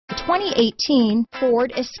2018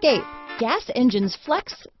 Ford Escape. Gas engines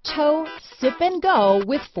flex, tow, sip and go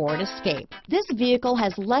with Ford Escape. This vehicle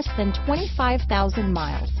has less than 25,000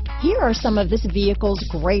 miles. Here are some of this vehicle's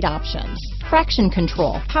great options: traction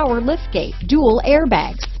control, power liftgate, dual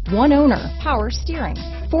airbags, one owner, power steering,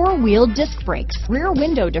 four-wheel disc brakes, rear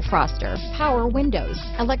window defroster, power windows,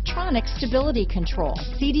 electronic stability control,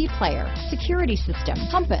 CD player, security system,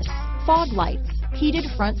 compass, fog lights, heated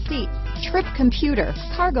front seats, trip computer,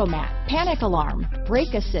 cargo mat, panic alarm,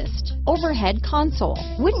 brake assist, overhead console.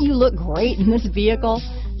 Wouldn't you look great in this vehicle?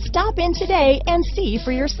 Stop in today and see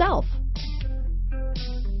for yourself.